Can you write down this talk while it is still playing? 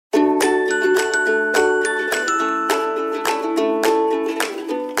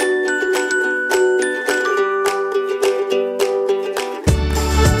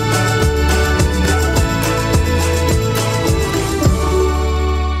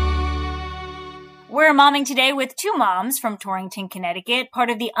We're momming today with two moms from Torrington, Connecticut, part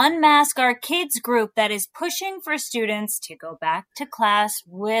of the Unmask Our Kids group that is pushing for students to go back to class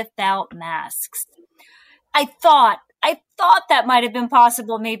without masks. I thought that might have been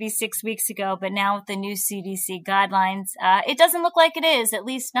possible maybe 6 weeks ago, but now with the new CDC guidelines, it doesn't look like it is, at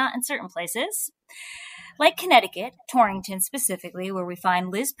least not in certain places. Like Connecticut, Torrington specifically, where we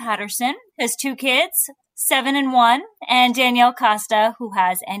find Liz Patterson, has two kids, 7 and 1, and Danielle Costa, who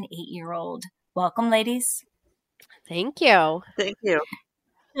has an 8-year-old. Welcome, ladies. Thank you. Thank you.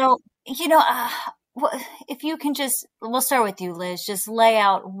 So, if you can we'll start with you, Liz, just lay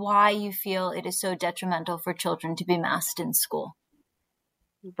out why you feel it is so detrimental for children to be masked in school.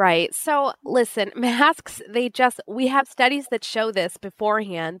 Right. So listen, masks, we have studies that show this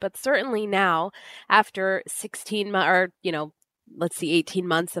beforehand, but certainly now after 18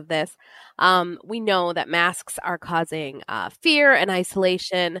 months of this, we know that masks are causing fear and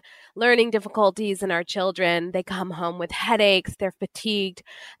isolation, learning difficulties in our children. They come home with headaches, they're fatigued,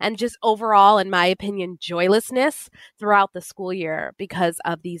 and just overall, in my opinion, joylessness throughout the school year because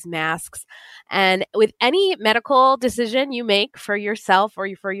of these masks. And with any medical decision you make for yourself or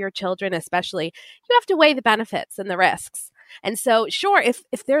for your children especially, you have to weigh the benefits and the risks. And so, sure, if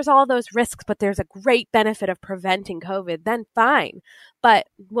there's all those risks, but there's a great benefit of preventing COVID, then fine. But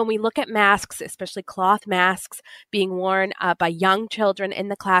when we look at masks, especially cloth masks being worn by young children in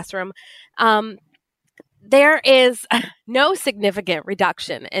the classroom, there is no significant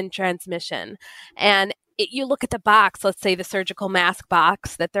reduction in transmission. And you look at the box, let's say the surgical mask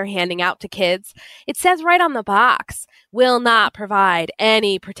box that they're handing out to kids, it says right on the box, will not provide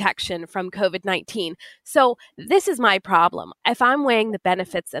any protection from COVID-19. So this is my problem. If I'm weighing the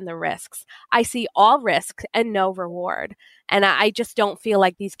benefits and the risks, I see all risk and no reward. And I just don't feel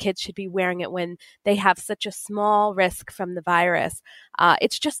like these kids should be wearing it when they have such a small risk from the virus.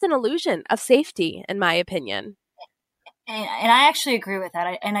 It's just an illusion of safety, in my opinion. And I actually agree with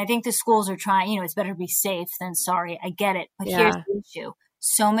that. I think the schools are trying, it's better to be safe than sorry. I get it. But here's the issue.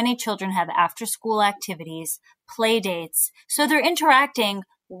 So many children have after school activities, play dates. So they're interacting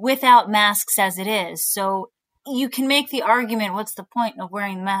without masks as it is. So you can make the argument, what's the point of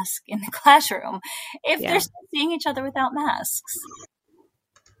wearing a mask in the classroom if they're still seeing each other without masks?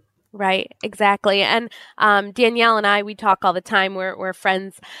 Right, exactly. And Danielle and I, we talk all the time. We're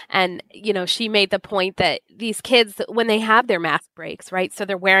friends. And, she made the point that these kids, when they have their mask breaks, right? So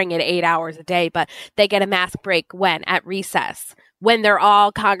they're wearing it 8 hours a day, but they get a mask break when? At recess, when they're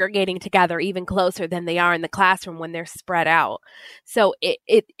all congregating together, even closer than they are in the classroom when they're spread out. So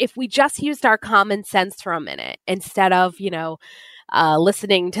if we just used our common sense for a minute, instead of,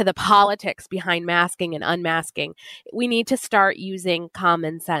 listening to the politics behind masking and unmasking, we need to start using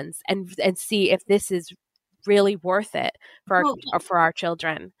common sense and see if this is really worth it for our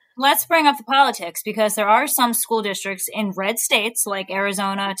children. Let's bring up the politics, because there are some school districts in red states like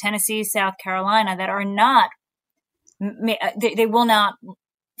Arizona, Tennessee, South Carolina that are not, they will not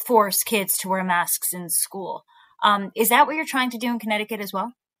force kids to wear masks in school. Is that what you're trying to do in Connecticut as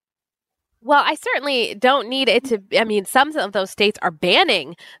well? Well, I certainly don't need it to. Some of those states are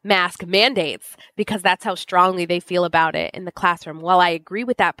banning mask mandates because that's how strongly they feel about it in the classroom. While I agree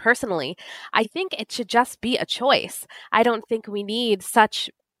with that personally, I think it should just be a choice. I don't think we need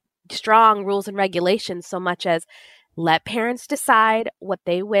such strong rules and regulations so much as let parents decide what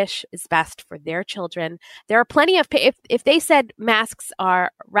they wish is best for their children. There are plenty of, if they said masks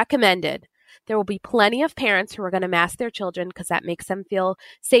are recommended, there will be plenty of parents who are going to mask their children because that makes them feel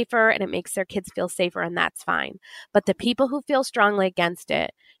safer and it makes their kids feel safer, and that's fine. But the people who feel strongly against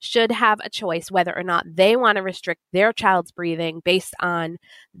it should have a choice whether or not they want to restrict their child's breathing based on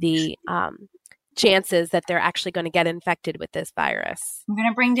the chances that they're actually going to get infected with this virus. I'm going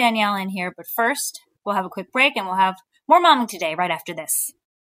to bring Danielle in here, but first we'll have a quick break and we'll have more Momming Today right after this.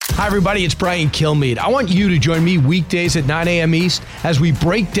 Hi, everybody. It's Brian Kilmeade. I want you to join me weekdays at 9 a.m. East as we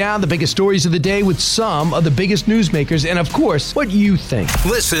break down the biggest stories of the day with some of the biggest newsmakers and, of course, what you think.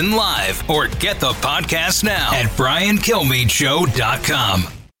 Listen live or get the podcast now at briankilmeadshow.com.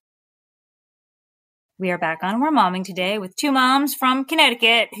 We are back on We're Momming Today with two moms from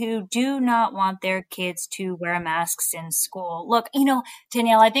Connecticut who do not want their kids to wear masks in school. Look,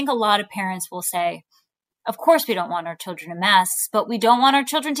 Danielle, I think a lot of parents will say, of course we don't want our children in masks, but we don't want our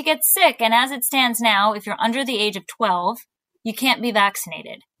children to get sick. And as it stands now, if you're under the age of 12, you can't be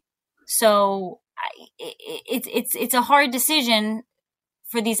vaccinated. So it's a hard decision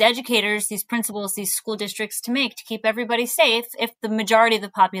for these educators, these principals, these school districts to make to keep everybody safe if the majority of the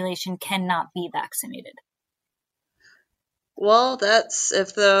population cannot be vaccinated. Well, that's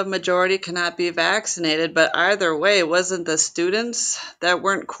if the majority cannot be vaccinated, but either way, it wasn't the students that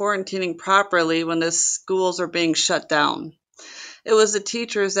weren't quarantining properly when the schools are being shut down. It was the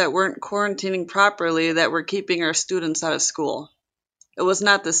teachers that weren't quarantining properly that were keeping our students out of school. It was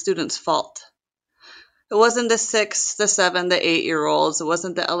not the students' fault. It wasn't the 6, the 7, the 8-year-olds. It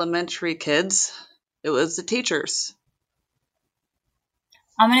wasn't the elementary kids. It was the teachers.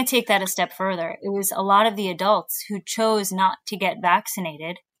 I'm going to take that a step further. It was a lot of the adults who chose not to get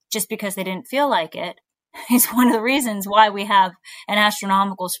vaccinated just because they didn't feel like it. Is one of the reasons why we have an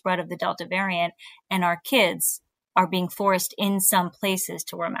astronomical spread of the Delta variant, and our kids are being forced in some places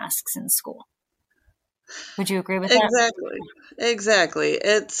to wear masks in school. Would you agree with that? Exactly.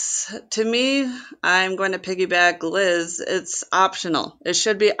 It's, to me, I'm going to piggyback Liz. It's optional. It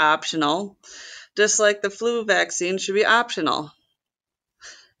should be optional, just like the flu vaccine should be optional.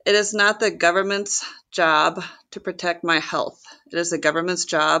 It is not the government's job to protect my health. It is the government's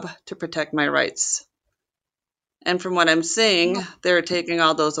job to protect my rights. And from what I'm seeing, they're taking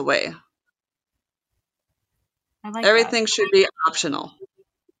all those away. Everything should be optional.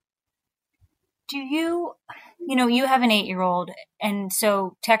 Do you have an 8-year-old, and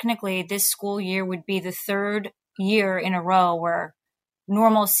so technically this school year would be the third year in a row where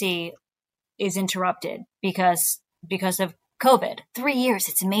normalcy is interrupted because of COVID. 3 years.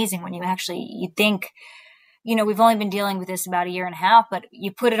 It's amazing when you think, we've only been dealing with this about a year and a half, but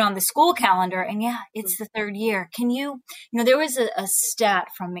you put it on the school calendar and it's the third year. Can there was a stat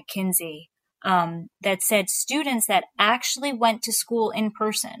from McKinsey that said students that actually went to school in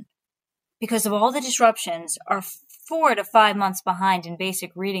person because of all the disruptions are 4 to 5 months behind in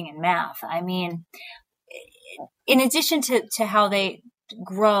basic reading and math. I mean, in addition to how they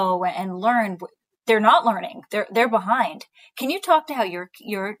grow and learn, they're not learning. They're behind. Can you talk to how your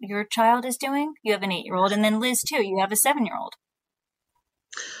child is doing? You have an 8-year-old, and then Liz too. You have a 7-year-old.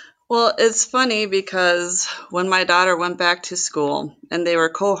 Well, it's funny because when my daughter went back to school and they were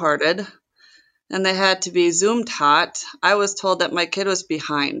cohorted and they had to be Zoom taught, I was told that my kid was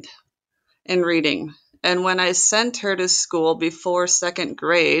behind in reading. And when I sent her to school before 2nd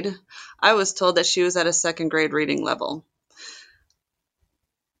grade, I was told that she was at a 2nd grade reading level.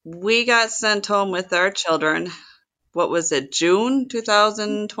 We got sent home with our children, what was it, June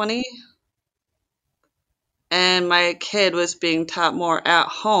 2020? And my kid was being taught more at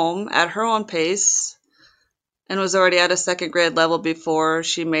home at her own pace and was already at a 2nd grade level before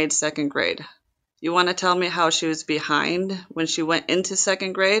she made 2nd grade. You want to tell me how she was behind when she went into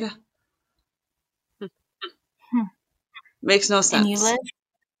 2nd grade? Makes no sense. And you, Liz?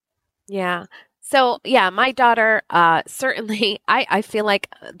 Yeah. So, my daughter, certainly, I feel like,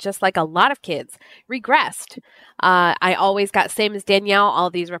 just like a lot of kids, regressed. I always got, same as Danielle, all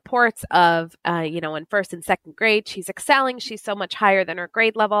these reports of, in 1st and 2nd grade, she's excelling. She's so much higher than her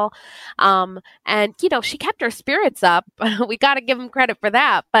grade level. And, she kept her spirits up. We got to give them credit for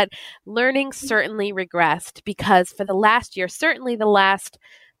that. But learning certainly regressed because for the last year, certainly the last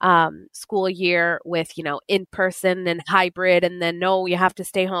school year with, in person and hybrid, and then no, you have to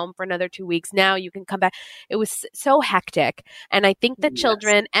stay home for another 2 weeks. Now you can come back. It was so hectic. And I think the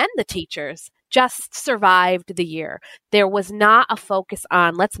children and the teachers just survived the year. There was not a focus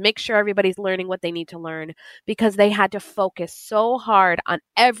on, let's make sure everybody's learning what they need to learn, because they had to focus so hard on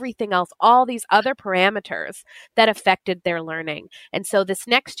everything else, all these other parameters that affected their learning. And so this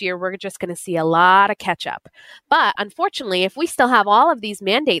next year, we're just going to see a lot of catch up. But unfortunately, if we still have all of these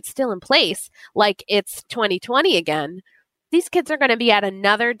mandates still in place, like it's 2020 again, these kids are going to be at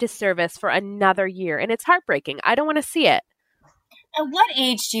another disservice for another year. And it's heartbreaking. I don't want to see it. At what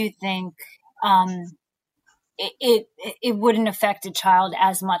age do you think it wouldn't affect a child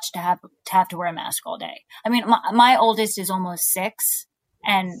as much to have to wear a mask all day? I mean, my oldest is almost 6,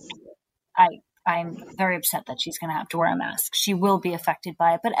 and I'm very upset that she's going to have to wear a mask. She will be affected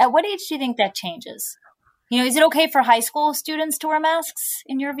by it. But at what age do you think that changes? Is it okay for high school students to wear masks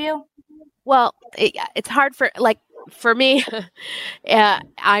in your view? Well, it's hard for me,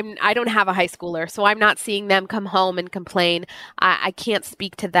 I don't have a high schooler, so I'm not seeing them come home and complain. I can't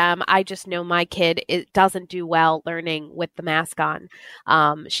speak to them. I just know my kid doesn't do well learning with the mask on.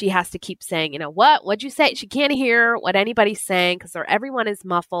 She has to keep saying, what'd you say? She can't hear what anybody's saying because everyone is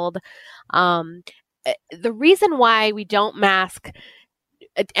muffled. The reason why we don't mask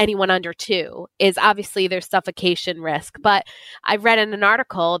anyone under 2 is obviously there's suffocation risk. But I read in an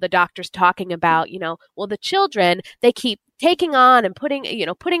article, the doctors talking about, the children, they keep taking on and putting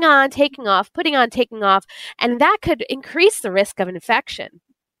on, taking off, putting on, taking off, and that could increase the risk of infection.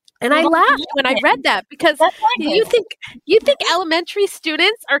 And I laughed when I read that because That's my you think elementary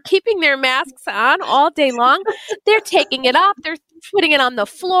students are keeping their masks on all day long. They're taking it off. They're putting it on the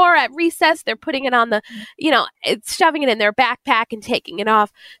floor at recess. They're putting it on the, it's shoving it in their backpack and taking it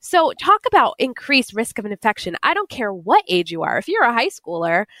off. So talk about increased risk of an infection. I don't care what age you are. If you're a high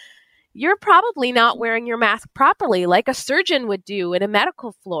schooler, you're probably not wearing your mask properly like a surgeon would do in a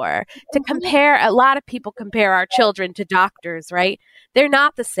medical floor. A lot of people compare our children to doctors, right? They're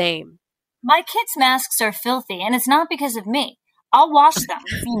not the same. My kids' masks are filthy, and it's not because of me. I'll wash them,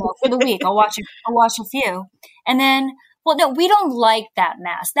 for the week. I'll wash a few. And then, well, no, we don't like that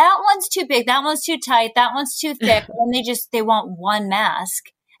mask. That one's too big. That one's too tight. That one's too thick. And they want one mask.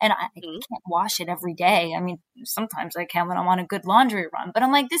 And I can't wash it every day. I mean, sometimes I can when I'm on a good laundry run. But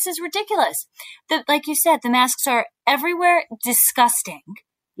I'm like, this is ridiculous. Like you said, the masks are everywhere, disgusting.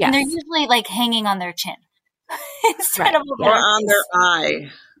 Yes. And they're usually like hanging on their chin instead of or on their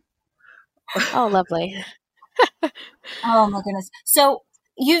eye. Oh, lovely. Oh my goodness. So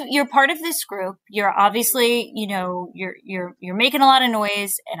you're part of this group. You're obviously, you're making a lot of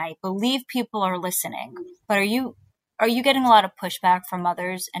noise, and I believe people are listening. But are you getting a lot of pushback from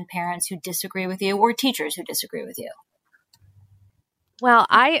mothers and parents who disagree with you, or teachers who disagree with you? Well,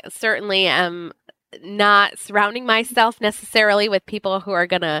 I certainly am not surrounding myself necessarily with people who are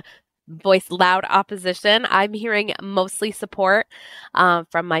going to voice loud opposition. I'm hearing mostly support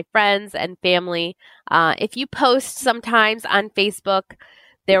from my friends and family. If you post sometimes on Facebook,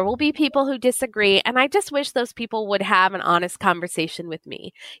 there will be people who disagree, and I just wish those people would have an honest conversation with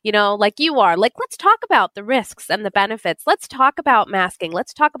me, like you are. Like, let's talk about the risks and the benefits. Let's talk about masking.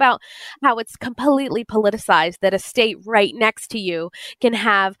 Let's talk about how it's completely politicized that a state right next to you can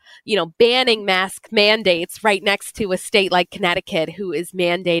have, banning mask mandates right next to a state like Connecticut who is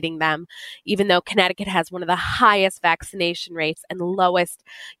mandating them, even though Connecticut has one of the highest vaccination rates and lowest,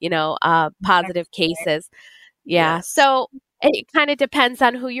 positive cases. Yeah. Yes. So it kind of depends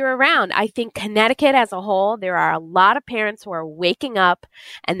on who you're around. I think Connecticut as a whole, there are a lot of parents who are waking up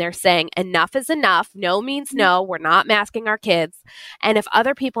and they're saying enough is enough. No means no. We're not masking our kids. And if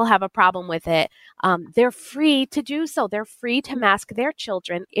other people have a problem with it, they're free to do so. They're free to mask their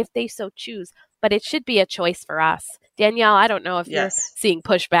children if they so choose. But it should be a choice for us. Danielle, I don't know if you're seeing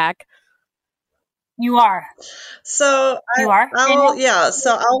pushback. You are. So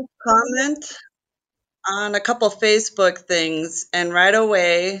I'll comment on a couple Facebook things, and right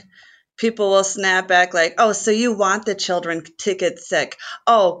away people will snap back like, oh, so you want the children to get sick.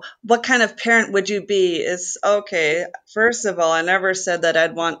 Oh, what kind of parent would you be? Is okay. First of all, I never said that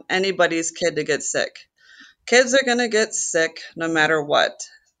I'd want anybody's kid to get sick. Kids are going to get sick no matter what.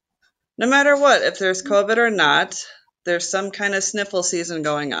 No matter what, if there's COVID or not, there's some kind of sniffle season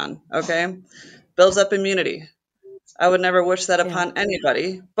going on, okay? Builds up immunity. I would never wish that upon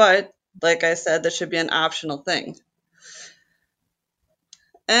anybody, but like I said, that should be an optional thing.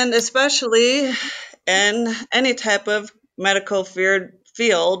 And especially in any type of medical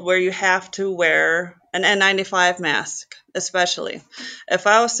field where you have to wear an N95 mask, especially. If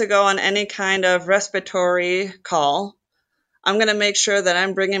I was to go on any kind of respiratory call, I'm going to make sure that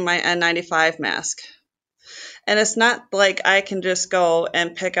I'm bringing my N95 mask. And it's not like I can just go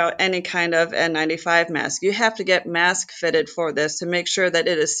and pick out any kind of N95 mask. You have to get mask fitted for this to make sure that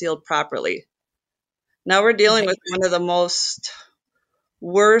it is sealed properly. Now we're dealing with one of the most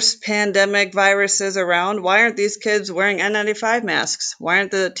worst pandemic viruses around. Why aren't these kids wearing N95 masks? Why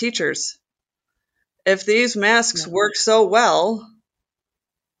aren't the teachers? If these masks work so well,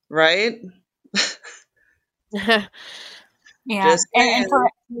 right? Yeah, and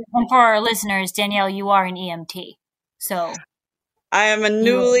for our listeners, Danielle, you are an EMT, so I am a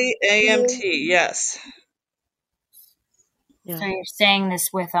newly AMT. Yes. So you're saying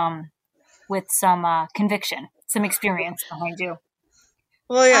this with some conviction, some experience behind you.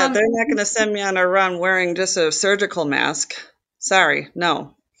 Well, yeah, they're not going to send me on a run wearing just a surgical mask. Sorry,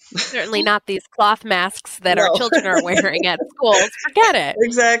 no. Certainly not these cloth masks that our children are wearing at schools. Forget it.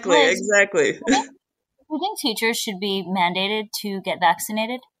 Exactly. Do you think teachers should be mandated to get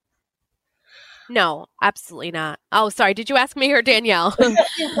vaccinated? No, absolutely not. Oh, sorry. Did you ask me or Danielle? Go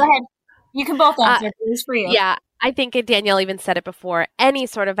ahead. You can both answer. It is for you. Yeah, I think Danielle even said it before. Any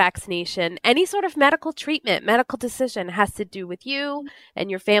sort of vaccination, any sort of medical treatment, medical decision has to do with you and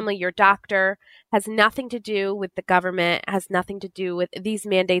your family, your doctor, has nothing to do with the government, has nothing to do with these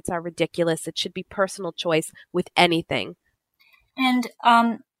mandates are ridiculous. It should be personal choice with anything. And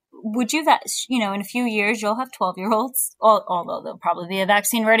would you that, in a few years, you'll have 12-year-olds, although there'll probably be a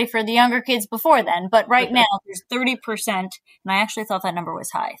vaccine ready for the younger kids before then. But right now, there's 30%, and I actually thought that number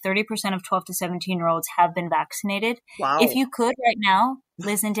was high. 30% of 12 to 17-year-olds have been vaccinated. Wow. If you could right now,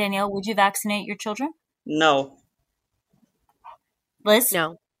 Liz and Danielle, would you vaccinate your children? No. Liz?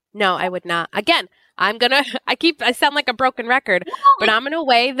 No, I would not. Again, I sound like a broken record, but I'm going to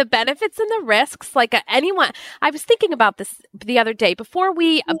weigh the benefits and the risks like anyone. I was thinking about this the other day. Before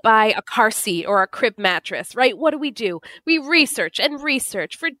we buy a car seat or a crib mattress, right? What do? We research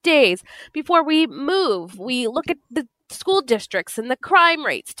for days before we move. We look at the school districts and the crime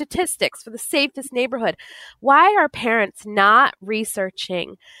rate statistics for the safest neighborhood. Why are parents not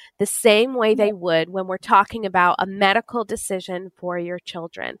researching the same way they would when we're talking about a medical decision for your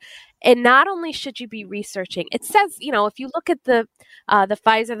children? And not only should you be researching, it says, if you look at the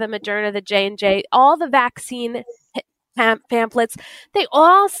Pfizer, the Moderna, the J&J, all the vaccine pamphlets, they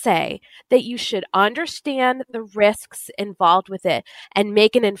all say that you should understand the risks involved with it and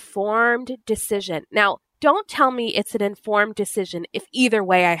make an informed decision. Now, don't tell me it's an informed decision if either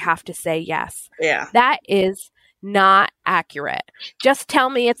way I have to say yes. Yeah. That is not accurate. Just tell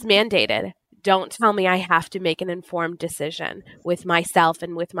me it's mandated. Don't tell me I have to make an informed decision with myself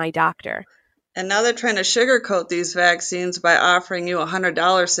and with my doctor. And now they're trying to sugarcoat these vaccines by offering you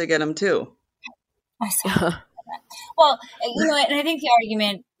 $100 to get them too. I saw that. Well, and I think the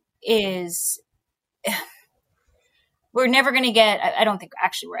argument is we're never going to get, I don't think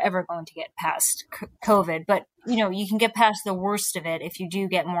actually we're ever going to get past COVID, but you can get past the worst of it if you do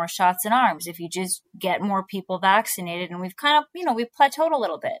get more shots in arms, if you just get more people vaccinated. And we've kind of, we've plateaued a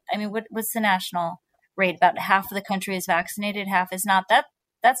little bit. I mean, what's the national rate? About half of the country is vaccinated, half is not.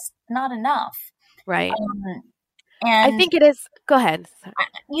 That's not enough. Right. And I think it is. Go ahead.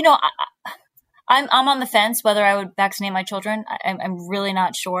 I'm on the fence whether I would vaccinate my children. I'm really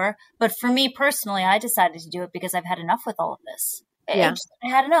not sure. But for me personally, I decided to do it because I've had enough with all of this. Yeah. I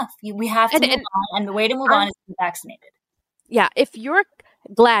had enough. We have to move on, and the way to move on is to be vaccinated. Yeah, if you're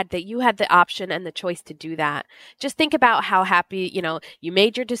glad that you had the option and the choice to do that, just think about how happy, you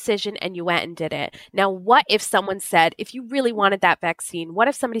made your decision and you went and did it. Now, what if someone said, if you really wanted that vaccine, what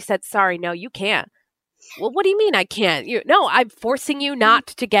if somebody said, sorry, no, you can't? Well, what do you mean I can't? No, I'm forcing you not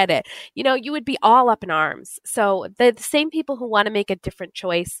to get it. You would be all up in arms. So the same people who want to make a different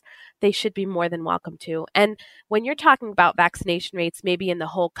choice, they should be more than welcome to. And when you're talking about vaccination rates, maybe in the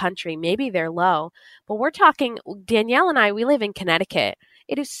whole country, maybe they're low, but we're talking, Danielle and I, we live in Connecticut.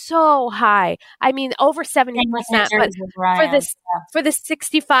 It is so high. I mean, over 70%, but for the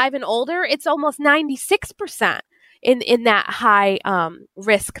 65 and older, it's almost 96% in that high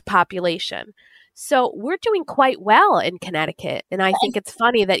risk population. So we're doing quite well in Connecticut. And I think it's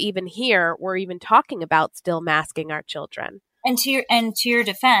funny that even here, we're even talking about still masking our children. And to your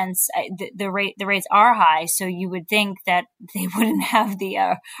defense, the rates are high. So you would think that they wouldn't have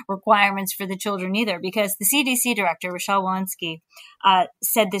the requirements for the children either, because the CDC director, Rochelle Walensky,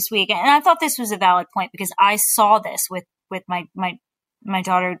 said this week, and I thought this was a valid point because I saw this with my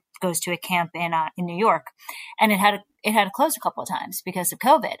daughter goes to a camp in New York, and it had to close a couple of times because of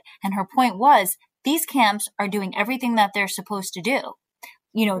COVID. And her point was, these camps are doing everything that they're supposed to do.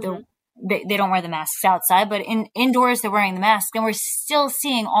 They don't wear the masks outside, but indoors they're wearing the mask, and we're still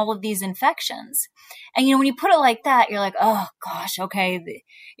seeing all of these infections. And when you put it like that, you're like, oh gosh, okay,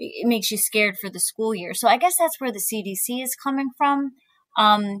 it makes you scared for the school year. So I guess that's where the CDC is coming from.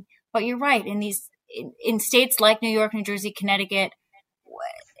 But you're right, in states like New York, New Jersey, Connecticut,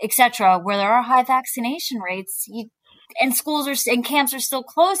 etc., where there are high vaccination rates, and schools and camps are still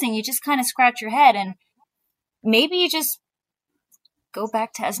closing, you just kind of scratch your head, and maybe you just go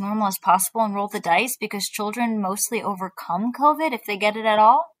back to as normal as possible and roll the dice, because children mostly overcome COVID if they get it at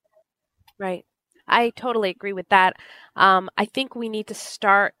all. Right. I totally agree with that. I think we need to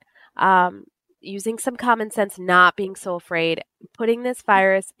start using some common sense, not being so afraid. Putting this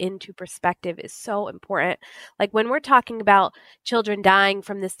virus into perspective is so important. Like when we're talking about children dying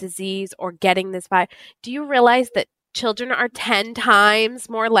from this disease or getting this virus, do you realize that children are 10 times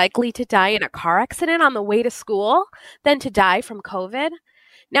more likely to die in a car accident on the way to school than to die from COVID?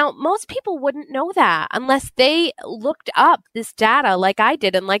 Now, most people wouldn't know that unless they looked up this data like I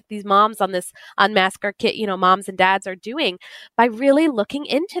did and like these moms on this Unmask Our Kid, moms and dads are doing by really looking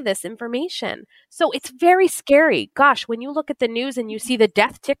into this information. So it's very scary. Gosh, when you look at the news and you see the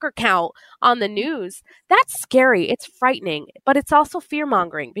death ticker count on the news, that's scary. It's frightening, but it's also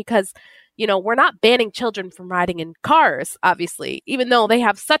fear-mongering because we're not banning children from riding in cars, obviously, even though they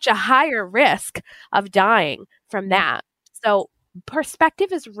have such a higher risk of dying from that. So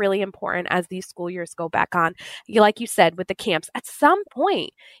perspective is really important as these school years go back on. Like you said, with the camps, at some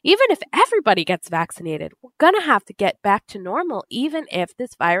point, even if everybody gets vaccinated, we're going to have to get back to normal, even if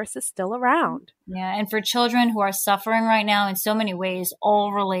this virus is still around. Yeah. And for children who are suffering right now in so many ways,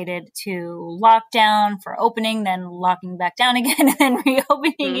 all related to lockdown, for opening, then locking back down again, and then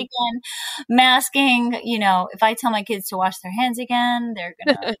reopening again, masking, if I tell my kids to wash their hands again, they're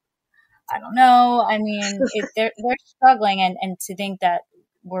going to, I don't know. I mean, they're struggling, and to think that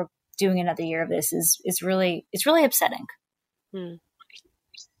we're doing another year of this is really upsetting.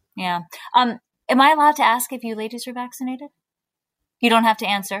 Yeah. Am I allowed to ask if you ladies are vaccinated? You don't have to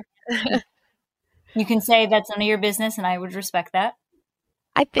answer. You can say that's none of your business, and I would respect that.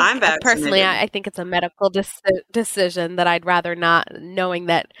 I think personally, I think it's a medical decision that I'd rather not, knowing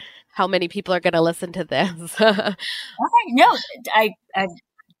that how many people are going to listen to this. Okay, no,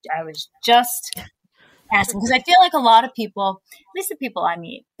 I was just asking because I feel like a lot of people, at least the people I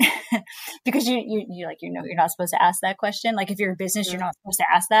meet, because you're not supposed to ask that question. Like if you're a business, you're not supposed to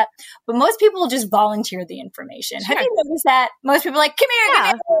ask that. But most people just volunteer the information. Sure. Have you noticed that? Most people are like, come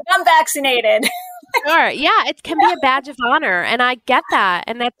here, I'm vaccinated. Sure. Yeah, it can be a badge of honor. And I get that.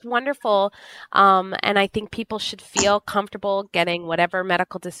 And that's wonderful. And I think people should feel comfortable getting whatever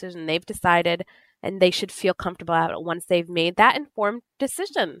medical decision they've decided, and they should feel comfortable about it once they've made that informed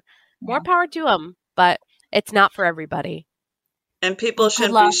decision. More power to them, but it's not for everybody. And people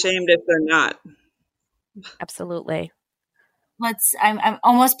shouldn't be shamed if they're not. Absolutely. I'm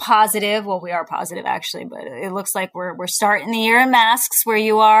almost positive. Well, we are positive actually, but it looks like we're starting the year in masks where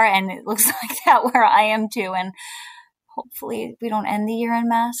you are, and it looks like that where I am too. And hopefully we don't end the year in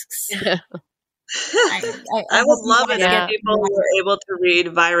masks. I would love it if people were able to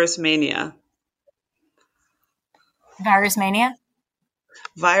read Virus Mania. Virus Mania?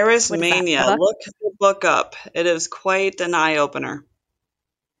 Virus Mania. Look the book up. It is quite an eye-opener.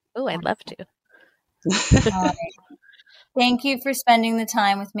 Oh, I'd love to. All right. Thank you for spending the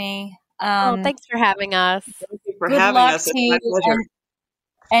time with me. Thanks for having us. Thank you for having us. It's my pleasure.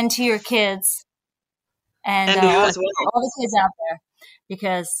 And to your kids. And you as well. All the kids out there.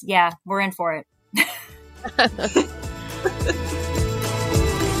 Because, we're in for it.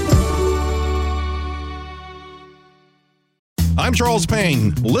 I'm Charles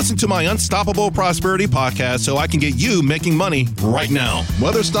Payne. Listen to my Unstoppable Prosperity podcast so I can get you making money right now.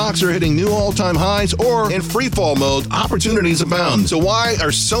 Whether stocks are hitting new all-time highs or in free fall mode, opportunities abound. So why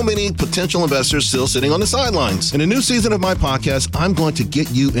are so many potential investors still sitting on the sidelines? In a new season of my podcast, I'm going to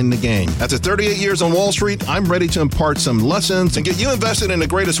get you in the game. After 38 years on Wall Street, I'm ready to impart some lessons and get you invested in the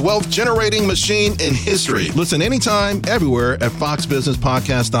greatest wealth-generating machine in history. Listen anytime, everywhere at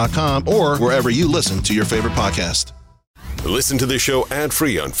foxbusinesspodcast.com or wherever you listen to your favorite podcast. Listen to the show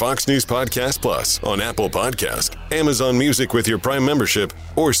ad-free on Fox News Podcast Plus, on Apple Podcast, Amazon Music with your Prime membership,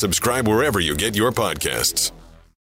 or subscribe wherever you get your podcasts.